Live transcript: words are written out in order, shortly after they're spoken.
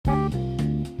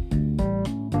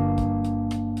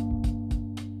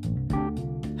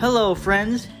Hello,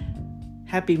 friends.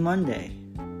 Happy Monday.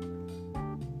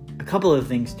 A couple of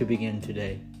things to begin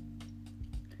today.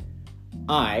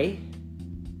 I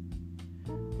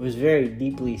was very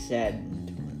deeply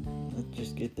saddened, let's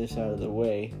just get this out of the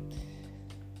way,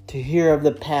 to hear of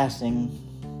the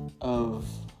passing of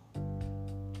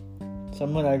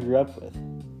someone I grew up with.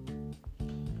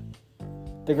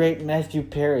 The great Matthew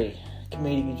Perry,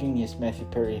 comedic genius Matthew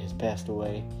Perry, has passed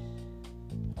away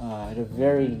at a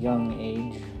very young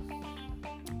age.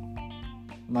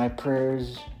 My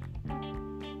prayers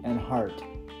and heart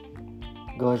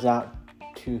goes out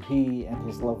to he and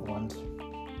his loved ones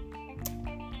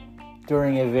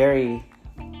during a very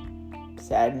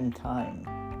saddened time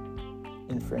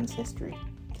in Friends history.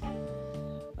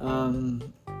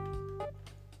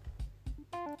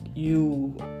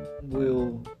 You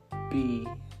will be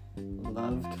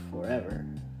loved forever,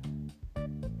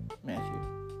 Matthew.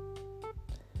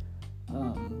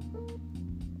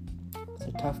 It's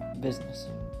a tough business.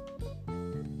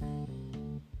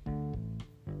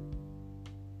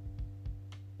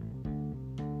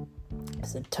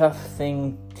 It's a tough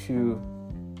thing to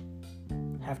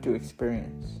have to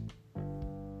experience.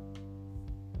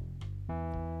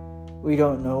 We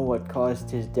don't know what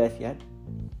caused his death yet.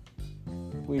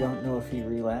 We don't know if he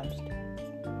relapsed.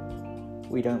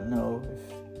 We don't know if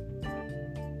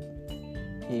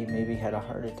he maybe had a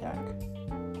heart attack,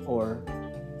 or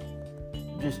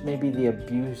just maybe the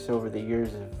abuse over the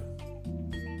years of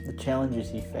the challenges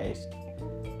he faced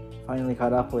finally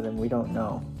caught up with him. We don't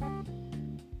know.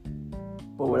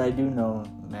 But what I do know,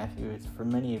 Matthew, is for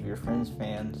many of your Friends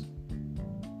fans,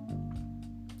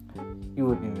 you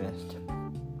would be missed.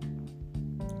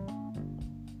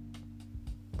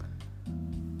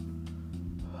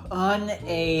 On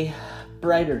a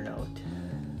brighter note,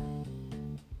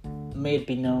 may it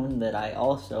be known that I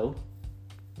also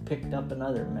picked up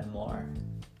another memoir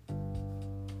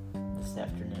this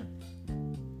afternoon.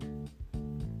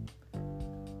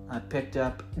 I picked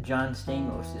up John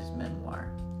Stamos'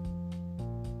 memoir.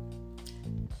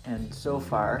 And so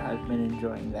far, I've been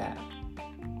enjoying that.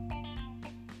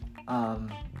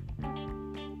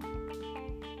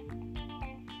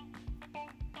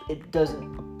 It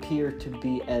doesn't appear to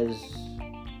be as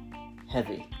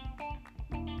heavy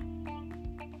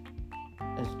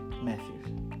as Matthew's.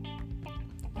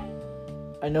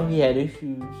 I know he had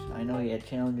issues, I know he had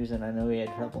challenges, and I know he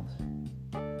had troubles.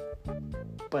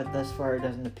 But thus far, it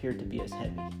doesn't appear to be as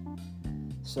heavy.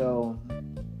 So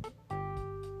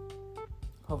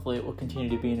hopefully it will continue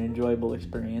to be an enjoyable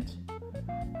experience,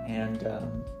 and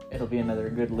it'll be another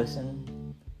good listen.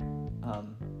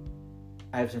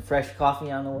 I have some fresh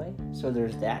coffee on the way, so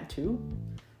there's that too.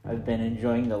 I've been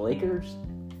enjoying the Lakers.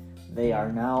 They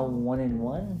are now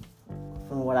 1-1.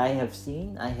 From what I have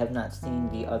seen, I have not seen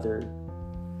the other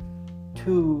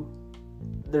two.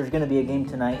 There's going to be a game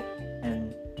tonight,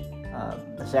 and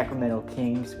the Sacramento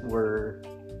Kings were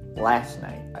last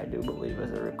night, I do believe,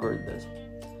 as I record this.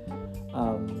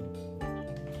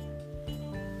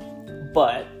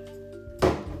 But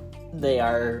they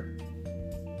are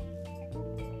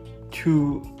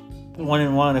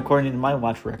 1-1 according to my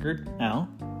watch record now,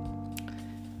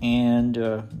 and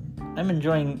I'm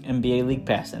enjoying NBA League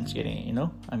Pass since getting it.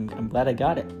 I'm glad I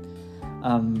got it.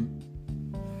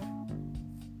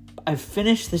 I've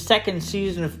finished the second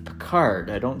season of Picard.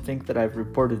 I don't think that I've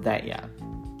reported that yet.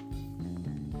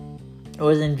 It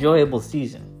was an enjoyable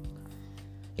season.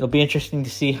 It'll be interesting to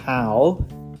see how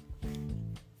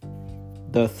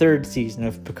the third season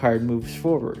of Picard moves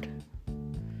forward.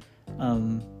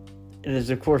 It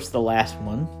is, of course, the last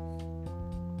one.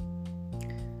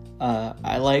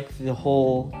 I like the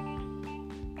whole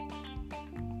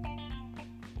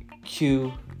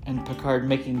Q and Picard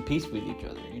making peace with each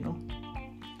other,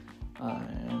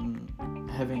 and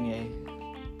having a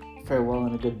farewell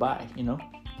and a goodbye, It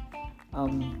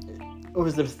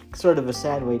was sort of a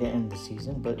sad way to end the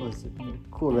season, but it was a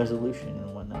cool resolution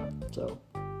and whatnot. So,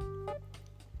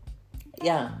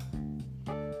 yeah,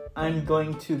 I'm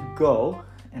going to go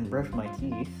and brush my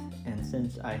teeth, and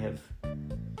since I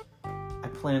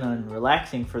plan on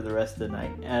relaxing for the rest of the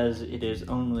night, as it is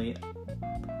only,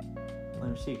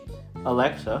 let me see,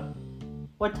 Alexa,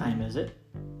 what time is it?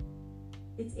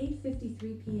 It's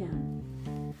 8:53 p.m.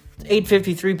 It's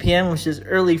 8:53 p.m., which is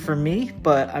early for me,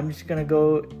 but I'm just going to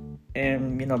go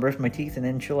and, brush my teeth and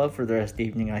then chill out for the rest of the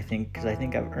evening, I think, because I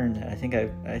think I've earned that. I think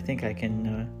I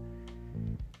can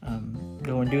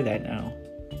go and do that now.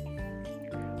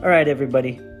 All right,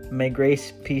 everybody. May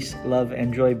grace, peace, love,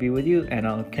 and joy be with you, and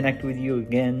I'll connect with you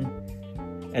again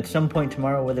at some point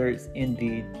tomorrow, whether it's in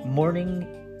the morning,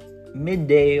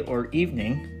 midday, or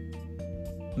evening.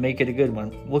 make it a good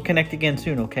one. We'll connect again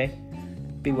soon, okay?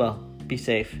 Be well, be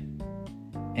safe,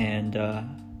 and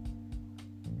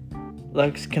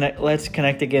let's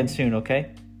connect again soon,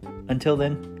 okay? Until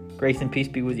then, grace and peace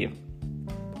be with you.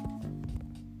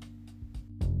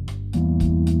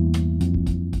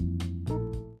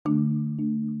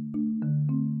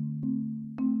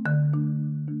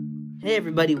 Hey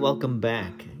everybody, welcome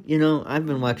back. I've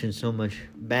been watching so much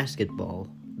basketball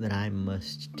that I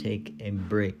must take a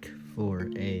break for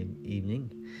an evening.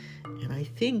 And I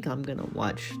think I'm going to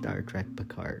watch Star Trek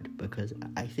Picard because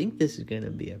I think this is going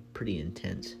to be a pretty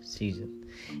intense season.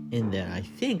 In that I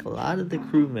think a lot of the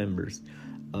crew members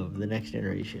of The Next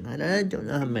Generation, I don't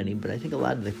know how many, but I think a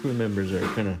lot of the crew members are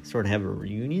going to sort of have a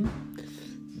reunion.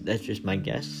 That's just my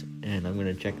guess, and I'm going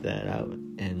to check that out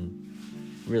and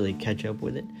really catch up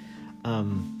with it.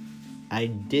 I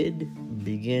did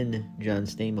begin John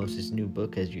Stamos' new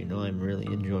book. As you know, I'm really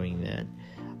enjoying that.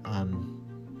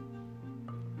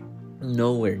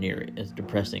 Nowhere near as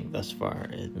depressing thus far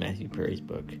as Matthew Perry's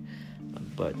book,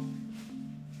 but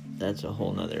that's a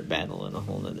whole nother battle and a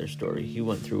whole nother story. He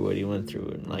went through what he went through,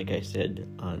 and like I said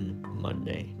on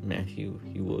Monday, Matthew,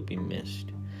 you will be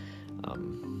missed,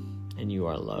 and you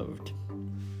are loved.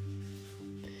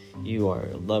 You are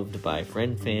loved by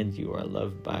fans. You are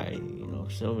loved by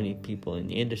so many people in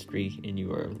the industry, and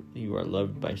you are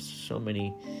loved by so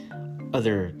many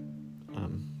other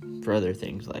for other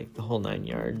things like the whole 9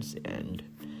 yards and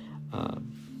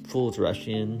Fools Rush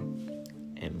In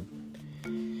and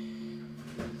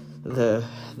the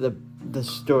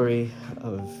story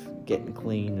of getting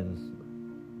clean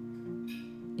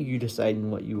and you deciding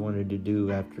what you wanted to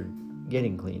do after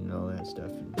getting clean and all that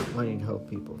stuff, and wanting to help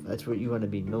people. That's what you want to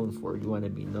be known for. You want to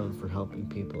be known for helping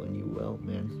people, and you will,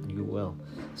 man. You will.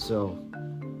 So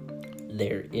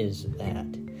there is that.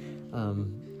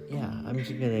 I'm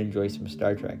just going to enjoy some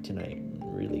Star Trek tonight and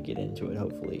really get into it,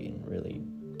 hopefully, and really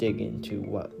dig into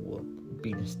what will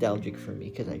be nostalgic for me,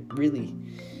 because I really,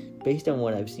 based on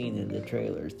what I've seen in the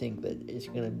trailer, think that it's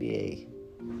going to be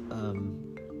a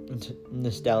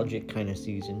nostalgic kind of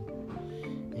season.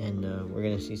 And we're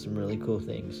going to see some really cool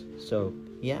things. So,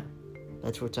 yeah,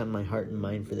 that's what's on my heart and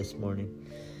mind for this morning.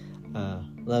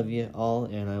 Love you all,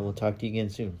 and I will talk to you again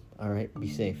soon. All right, be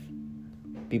safe.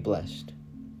 Be blessed.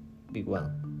 Be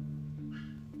well.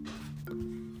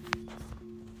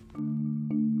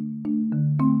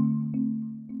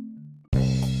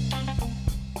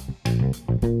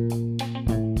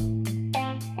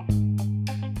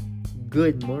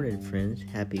 Good morning, friends.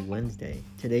 Happy Wednesday.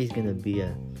 Today's going to be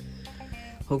a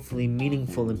hopefully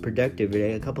meaningful and productive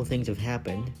today. A couple things have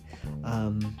happened.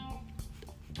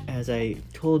 As I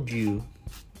told you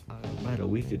about a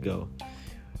week ago,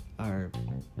 our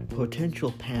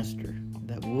potential pastor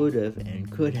that would have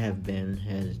and could have been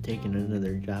has taken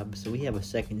another job. So we have a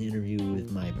second interview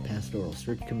with my pastoral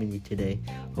search committee today.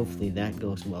 Hopefully that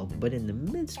goes well. But in the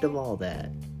midst of all that,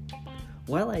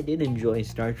 while I did enjoy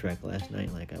Star Trek last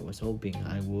night like I was hoping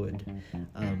I would,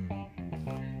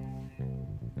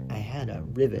 I had a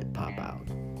rivet pop out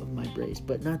of my brace,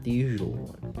 but not the usual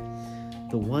one.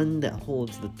 The one that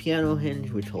holds the piano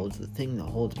hinge, which holds the thing that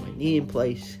holds my knee in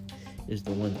place, is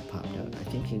the one that popped out. I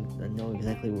think I know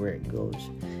exactly where it goes,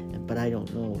 but I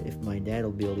don't know if my dad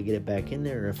will be able to get it back in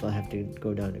there or if I'll have to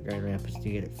go down to Grand Rapids to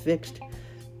get it fixed.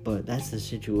 But that's the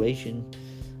situation.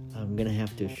 I'm going to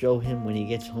have to show him when he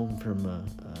gets home from a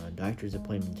doctor's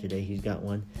appointment today. He's got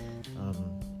one.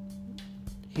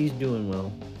 He's doing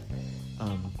well.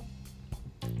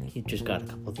 He's just got a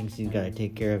couple things he's got to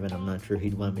take care of, and I'm not sure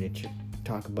he'd want me to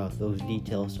talk about those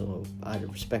details, so out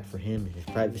of respect for him and his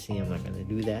privacy, I'm not going to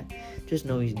do that. Just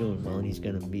know he's doing well, and he's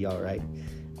going to be alright,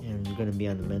 and we're going to be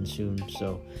on the mend soon,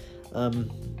 so,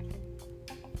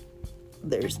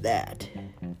 there's that.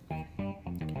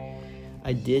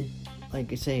 I did,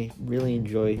 like I say, really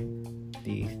enjoy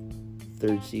the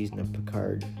third season of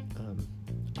Picard.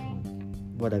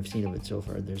 What I've seen of it so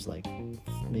far, there's like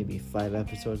maybe 5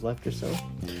 episodes left or so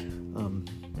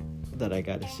that I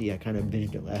got to see. I kind of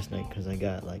binged it last night because I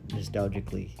got like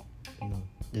nostalgically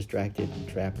distracted and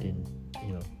trapped in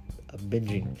a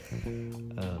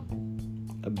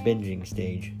binging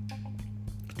stage,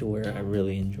 to where I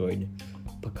really enjoyed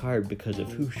Picard because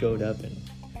of who showed up and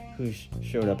who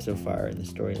showed up so far in the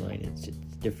storyline. It's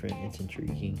different, it's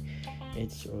intriguing,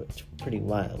 it's pretty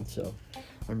wild, so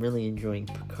I'm really enjoying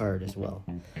Picard as well.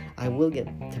 I will get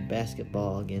to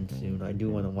basketball again soon. I do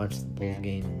want to watch the Bulls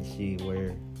game and see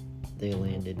where they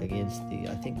landed against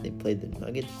I think they played the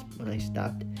Nuggets when I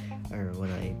stopped, or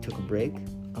when I took a break.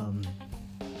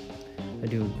 I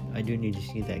do need to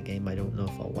see that game. I don't know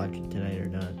if I'll watch it tonight or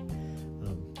not.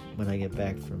 When I get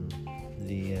back from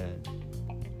the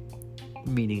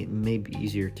meaning it may be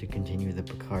easier to continue the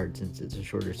Picard since it's a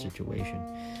shorter situation.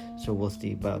 So we'll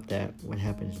see about that, what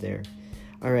happens there.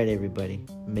 Alright, everybody.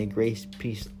 May grace,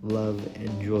 peace, love,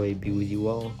 and joy be with you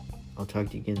all. I'll talk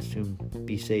to you again soon.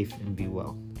 Be safe and be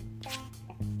well.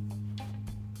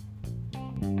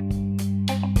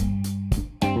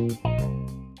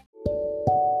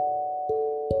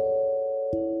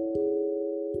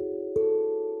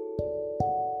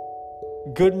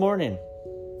 Good morning.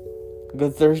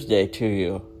 Good Thursday to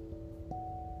you.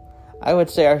 I would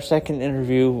say our second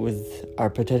interview with our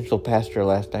potential pastor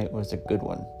last night was a good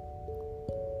one.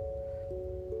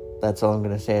 That's all I'm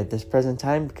going to say at this present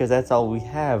time, because that's all we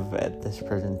have at this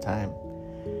present time.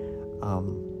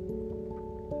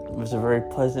 It was a very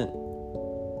pleasant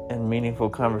and meaningful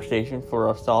conversation for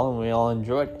us all, and we all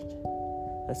enjoyed it.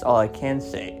 That's all I can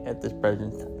say at this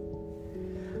present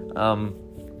time.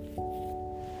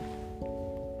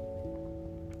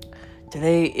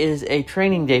 Today is a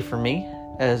training day for me,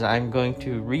 as I'm going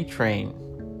to retrain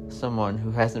someone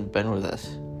who hasn't been with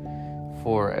us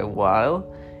for a while.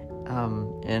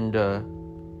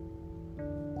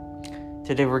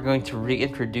 Today we're going to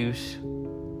reintroduce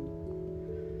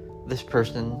this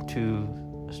person to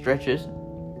stretches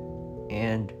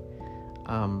and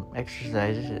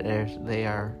exercises, as they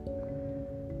are,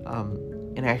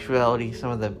 in actuality,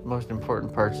 some of the most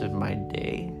important parts of my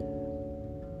day.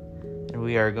 And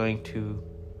we are going to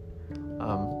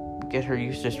get her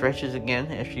used to stretches again,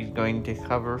 as she's going to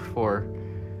cover for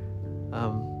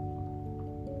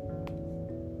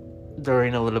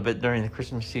during the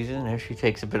Christmas season, as she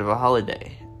takes a bit of a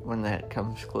holiday when that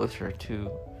comes closer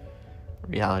to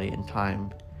reality and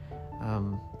time.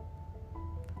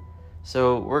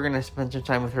 So we're going to spend some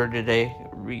time with her today,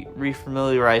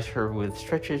 re-familiarize her with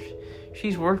stretches.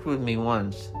 She's worked with me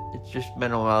once. It's just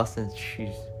been a while since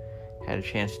she's had a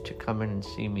chance to come in and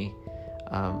see me.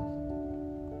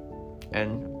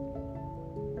 And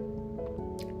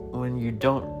when you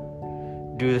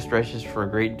don't do the stretches for a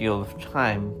great deal of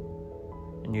time,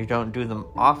 and you don't do them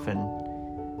often,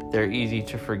 they're easy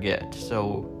to forget.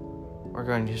 So we're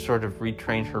going to sort of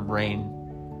retrain her brain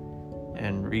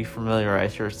and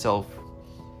refamiliarize herself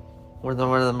with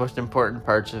one of the most important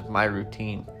parts of my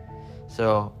routine,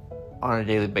 so on a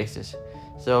daily basis.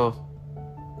 So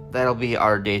that'll be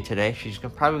our day today. She's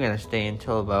probably going to stay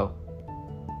until about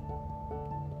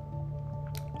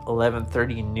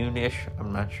 11:30 noonish.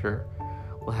 I'm not sure.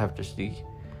 We'll have to see.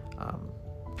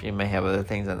 She may have other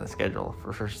things on the schedule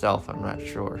for herself. I'm not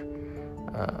sure.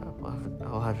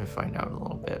 I'll have to find out in a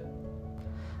little bit.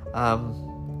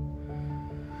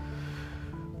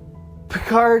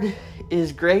 Picard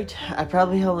is great. I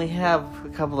probably only have a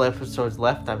couple episodes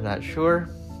left. I'm not sure.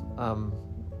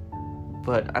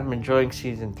 But I'm enjoying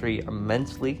season 3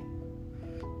 immensely,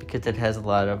 because it has a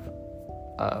lot of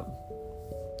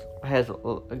has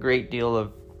a great deal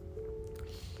of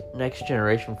next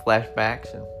generation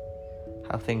flashbacks and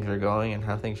how things are going and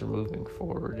how things are moving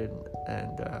forward,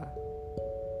 and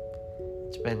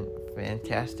it's been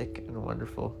fantastic and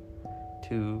wonderful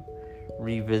to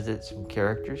revisit some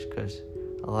characters, because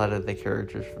a lot of the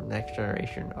characters from Next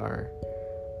Generation are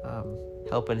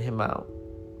helping him out,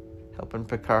 helping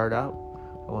Picard out.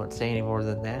 I won't say any more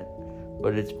than that,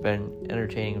 but it's been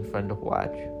entertaining and fun to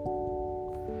watch.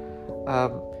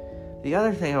 The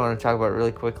other thing I want to talk about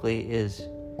really quickly is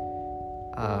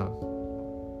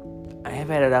I have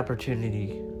had an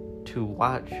opportunity to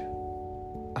watch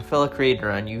a fellow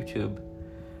creator on YouTube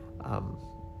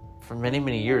for many,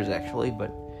 many years, actually,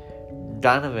 but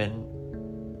Donovan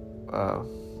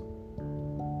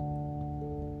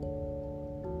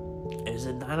is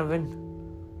it Donovan?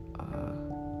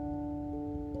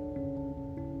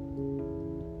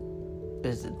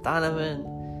 Is it Donovan?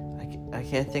 I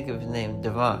can't think of his name.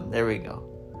 Devon. There we go.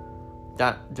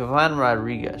 Devon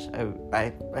Rodriguez. I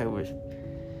was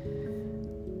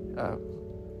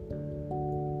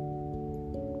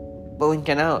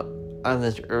blinking out on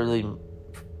this early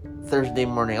Thursday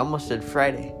morning. Almost said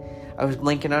Friday. I was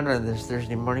blinking out on this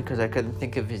Thursday morning because I couldn't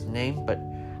think of his name, but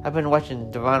I've been watching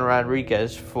Devon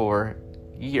Rodriguez for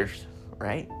years,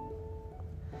 right?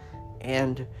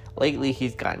 And lately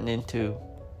he's gotten into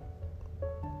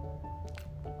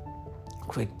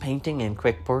quick painting and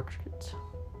quick portraits.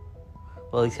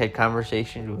 Well, he's had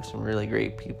conversations with some really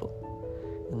great people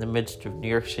in the midst of New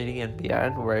York City and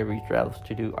beyond, wherever he travels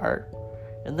to do art.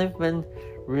 And they've been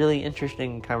really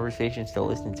interesting conversations to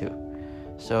listen to.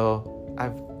 So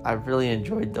I've really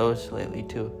enjoyed those lately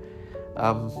too.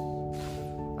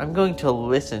 I'm going to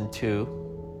listen to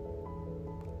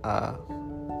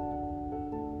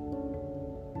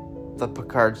the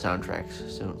Picard soundtracks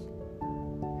soon.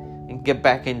 and get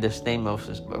back into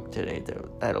Stamos' book today.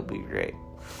 That'll be great.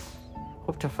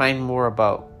 Hope to find more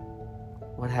about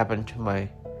what happened to my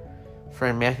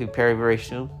friend Matthew Perry very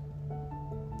soon.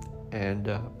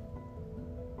 And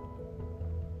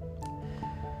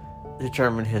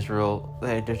determine his real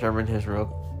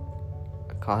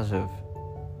cause of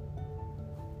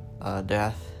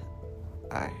death.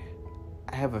 I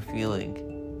have a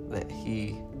feeling that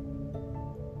he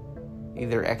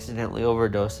either accidentally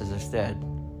overdosed, as I said,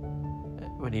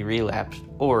 when he relapsed,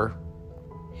 or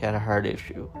he had a heart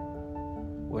issue,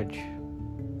 which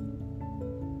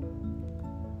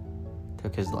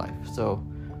took his life. So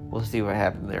we'll see what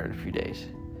happened there in a few days.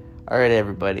 All right,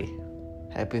 everybody.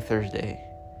 Happy Thursday.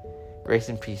 Grace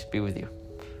and peace be with you.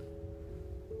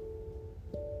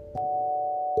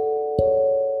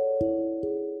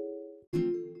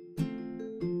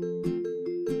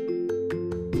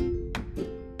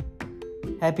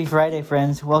 Happy Friday,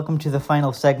 friends. Welcome to the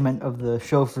final segment of the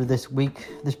show for this week,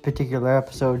 this particular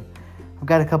episode. I've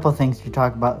got a couple of things to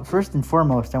talk about. First and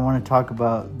foremost, I want to talk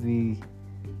about the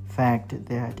fact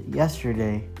that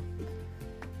yesterday,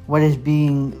 what is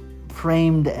being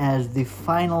framed as the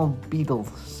final Beatles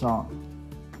song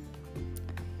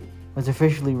was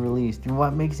officially released. And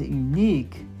what makes it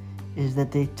unique is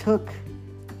that they took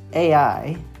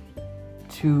AI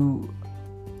to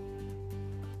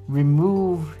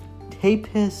remove tape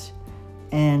hiss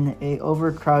and a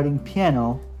overcrowding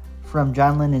piano from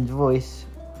John Lennon's voice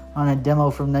on a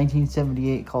demo from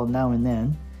 1978 called Now and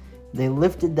Then. They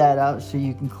lifted that out so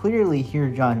you can clearly hear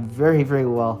John very, very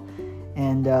well.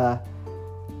 And the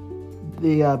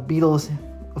Beatles,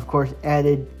 of course,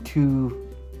 added to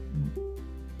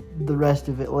the rest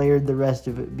of it, layered the rest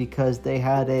of it, because they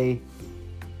had a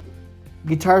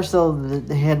guitar solo that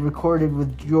they had recorded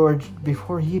with George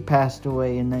before he passed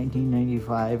away in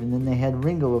 1995. And then they had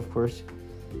Ringo, of course,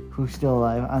 who's still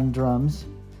alive, on drums.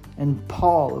 And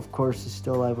Paul, of course, is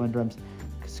still alive on drums.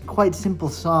 It's a quite simple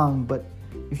song, but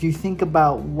if you think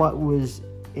about what was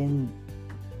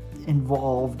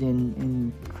involved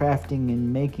in crafting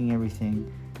and making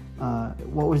everything,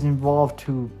 what was involved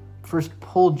to first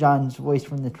pull John's voice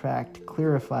from the track, to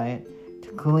clarify it, to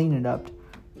clean it up,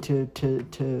 to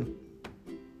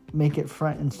make it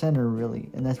front and center, really.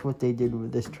 And that's what they did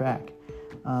with this track.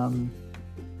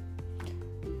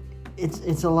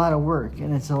 It's a lot of work,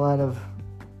 and it's a lot of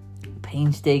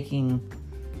painstaking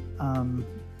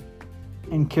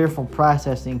and careful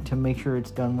processing to make sure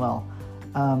it's done well.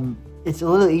 It's a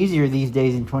little easier these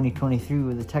days in 2023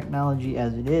 with the technology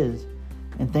as it is,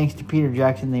 and thanks to Peter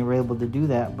Jackson they were able to do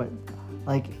that. But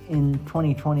like in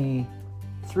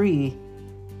 2023,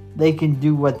 they can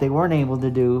do what they weren't able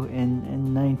to do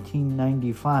in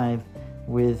 1995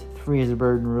 with Free as a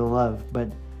Bird and Real Love.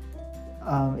 But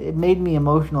it made me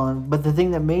emotional. But the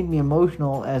thing that made me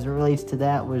emotional as it relates to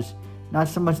that was not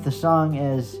so much the song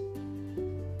as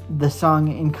the song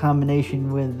in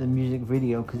combination with the music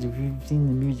video. Because if you've seen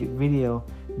the music video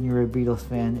and you're a Beatles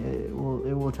fan, it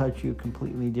will touch you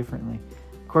completely differently.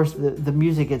 Of course, the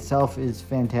music itself is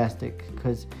fantastic,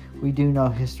 because we do know,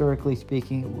 historically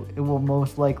speaking, it will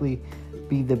most likely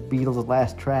be the Beatles'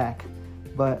 last track.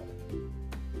 But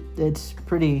it's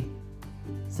pretty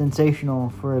sensational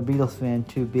for a Beatles fan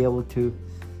to be able to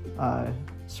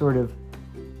sort of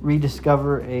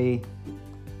rediscover a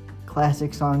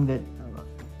classic song that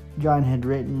John had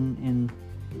written in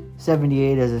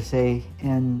 78, as I say,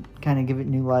 and kind of give it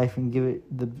new life and give it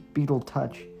the Beatle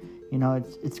touch. You know,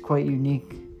 it's quite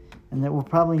unique, and that will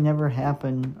probably never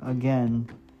happen again.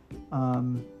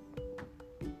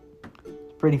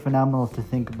 It's pretty phenomenal to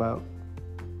think about.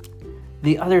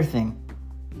 The other thing,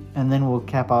 and then we'll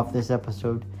cap off this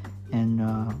episode and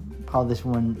call this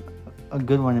one a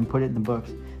good one and put it in the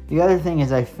books. The other thing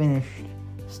is I finished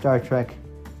Star Trek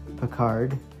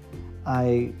Picard.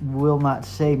 I will not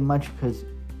say much because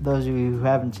those of you who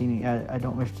haven't seen it, I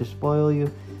don't wish to spoil you.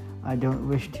 I don't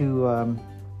wish to,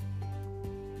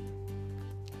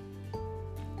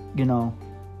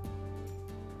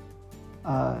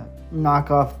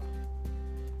 knock off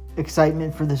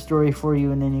excitement for the story for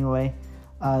you in any way.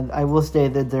 I will say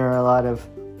that there are a lot of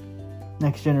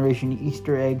Next Generation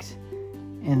Easter eggs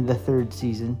in the third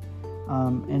season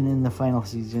and in the final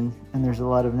season, and there's a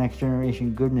lot of Next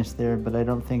Generation goodness there, but I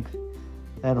don't think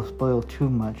that'll spoil too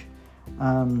much.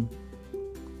 I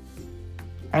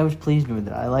was pleased with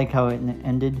it. I like how it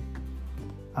ended.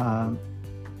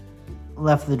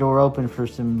 Left the door open for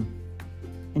some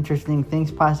interesting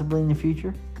things possibly in the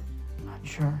future. Not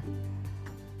sure.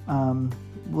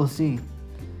 We'll see.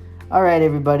 All right,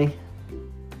 everybody.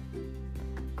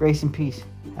 Grace and peace.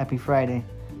 Happy Friday.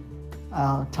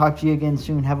 I'll talk to you again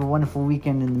soon. Have a wonderful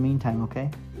weekend in the meantime,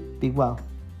 okay? Be well.